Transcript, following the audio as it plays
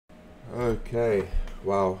Okay,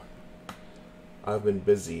 wow, I've been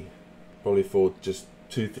busy probably for just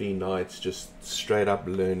 2-3 nights just straight up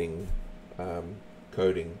learning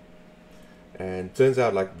coding, and turns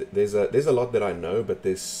out like there's a lot that I know, but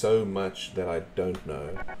there's so much that I don't know.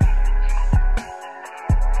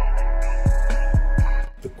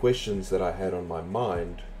 The questions that I had on my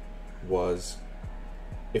mind was,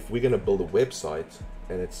 if we're going to build a website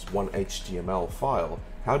and it's one HTML file,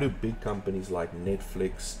 how do big companies like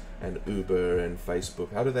Netflix and Uber and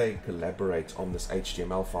Facebook, how do they collaborate on this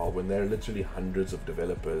HTML file when there are literally hundreds of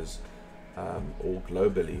developers all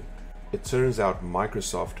globally? It turns out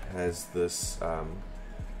Microsoft has this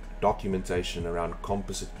documentation around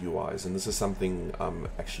composite UIs, and this is something I'm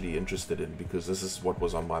actually interested in because this is what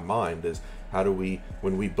was on my mind, is how do we,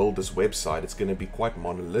 when we build this website, it's going to be quite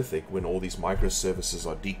monolithic when all these microservices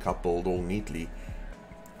are decoupled all neatly.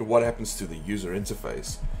 What happens to the user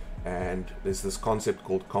interface? And there's this concept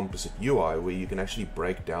called composite UI where you can actually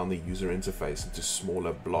break down the user interface into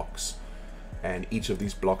smaller blocks, and each of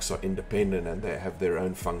these blocks are independent and they have their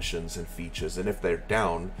own functions and features, and if they're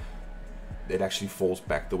down, it actually falls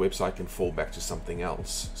back, the website can fall back to something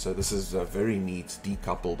else. So this is a very neat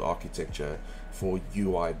decoupled architecture for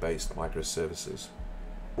UI based microservices.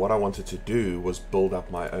 What I wanted to do was build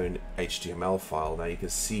up my own HTML file. Now you can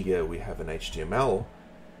see here we have an HTML,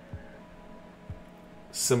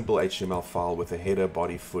 simple HTML file with a header,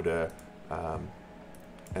 body, footer,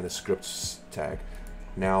 and a scripts tag.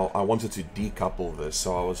 Now I wanted to decouple this,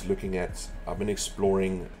 so I was looking at, I've been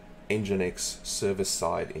exploring NGINX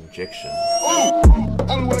server-side injection.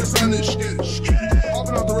 Only way to sign this shit.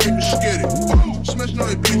 Hopping out the rape and skid it. Smashing all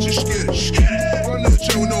that bitch and skid it. Running the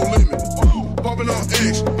chain with no limit. Popping on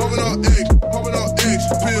X, popping on X, popping on X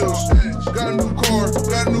pills. Got a new car,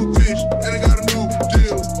 got a new bitch, and I got a new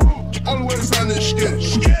deal. Only way to sign this shit.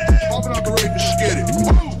 Hopping out the rape and skid it.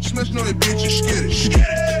 Smashing all that bitch and skid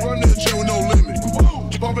it. Running the chain with no limit.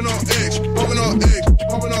 Popping on X, popping on X,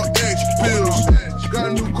 popping on X pills. Got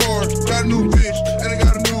a new car, got a new bitch, and I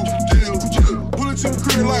got a new deal. Pull it to the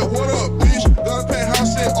crib like, what up, bitch? Got a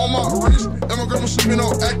penthouse set on my wrist, and my grandma sipping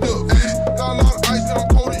on activist. Got a lot of ice that I'm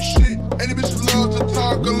cold as shit, and these bitches love to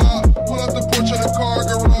talk a lot. Pull out the porch of the car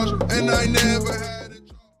garage, and I never had it.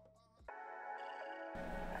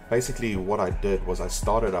 Basically, what I did was I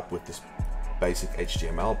started up with this basic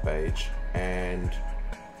HTML page, and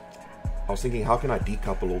I was thinking, how can I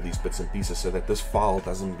decouple all these bits and pieces so that this file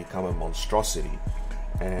doesn't become a monstrosity?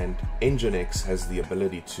 And NGINX has the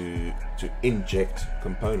ability to inject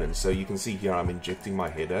components. So you can see here I'm injecting my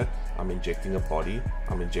header, I'm injecting a body,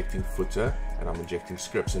 I'm injecting footer, and I'm injecting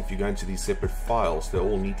scripts. And if you go into these separate files, they're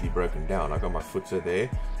all neatly broken down. I've got my footer there,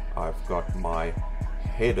 I've got my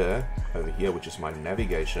header over here, which is my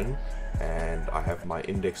navigation, and I have my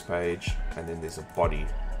index page, and then there's a body.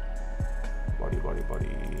 Body,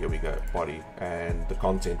 here we go, body, and the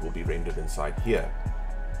content will be rendered inside here.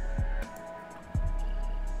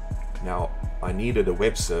 Now I needed a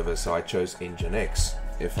web server, so I chose NGINX.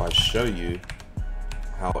 If I show you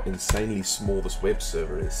how insanely small this web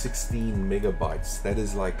server is, 16 megabytes, that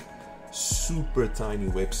is like super tiny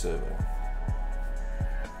web server.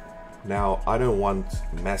 Now I don't want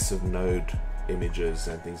massive node images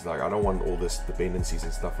and things like, I don't want all this dependencies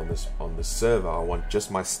and stuff on this server. I want just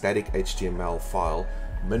my static HTML file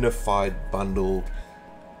minified, bundled,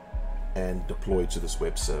 and deployed to this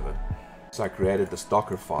web server. So I created this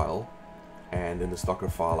Docker file, and in this Docker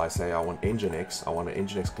file I say I want NGINX, I want an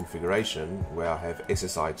NGINX configuration where I have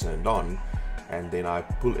SSI turned on, and then I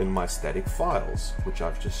pull in my static files, which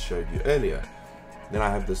I've just showed you earlier. Then I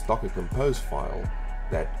have this Docker compose file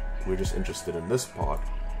that we're just interested in this part.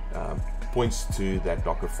 Points to that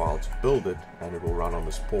Docker file to build it, and it will run on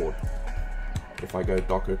this port. If I go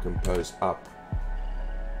Docker compose up,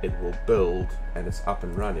 it will build and it's up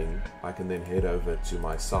and running. I can then head over to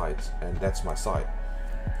my site, and that's my site.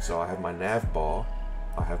 So I have my nav bar,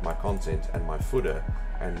 I have my content and my footer,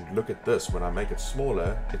 and look at this, when I make it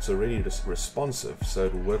smaller, it's already responsive, so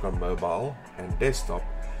it will work on mobile and desktop.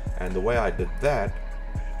 And the way I did that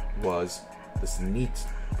was this neat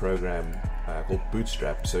program called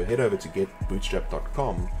Bootstrap. So head over to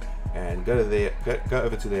getbootstrap.com and go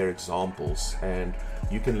over to their examples, and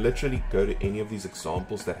you can literally go to any of these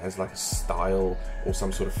examples that has like a style or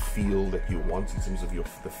some sort of feel that you want in terms of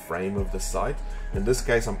the frame of the site. In this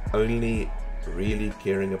case, I'm only really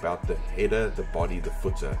caring about the header, the body, the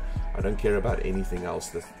footer. I don't care about anything else.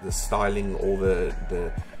 The styling, all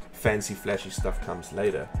the fancy flashy stuff comes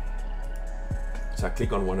later. So I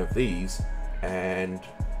click on one of these, and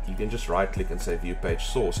you can just right click and say view page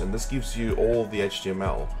source, and this gives you all the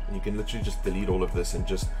HTML. And you can literally just delete all of this and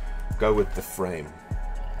just go with the frame.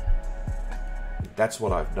 that's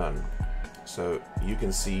what I've done. So you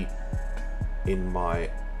can see in my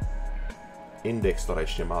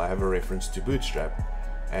index.html I have a reference to Bootstrap,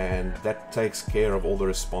 and that takes care of all the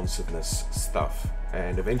responsiveness stuff,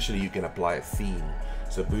 and eventually you can apply a theme.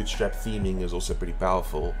 So Bootstrap theming is also pretty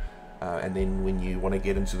powerful, and then when you want to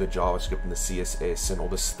get into the JavaScript and the CSS and all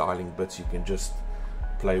the styling bits, you can just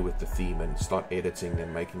play with the theme and start editing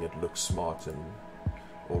and making it look smart and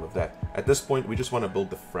all of that. At this point we just want to build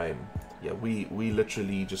the frame. Yeah, we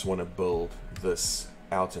literally just want to build this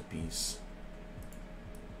outer piece,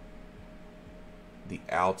 the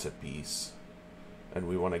outer piece, and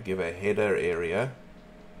we want to give a header area,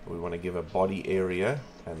 we want to give a body area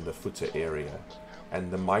and the footer area,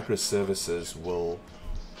 and the microservices will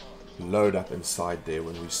load up inside there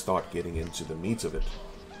when we start getting into the meat of it.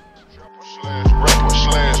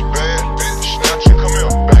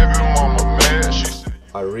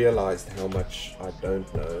 I realized how much I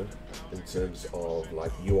don't know in terms of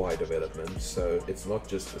like UI development, so it's not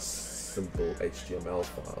just a simple HTML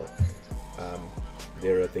file.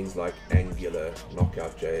 There are things like Angular,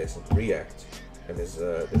 Knockout.js, and React, and there's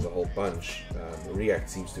a whole bunch. React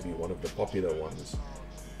seems to be one of the popular ones,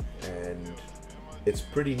 and it's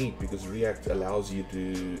pretty neat because React allows you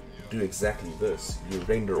to do exactly this. You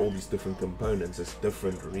render all these different components as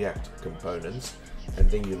different React components, and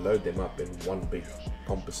then you load them up in one big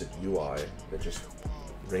composite UI that just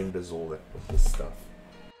renders all this stuff.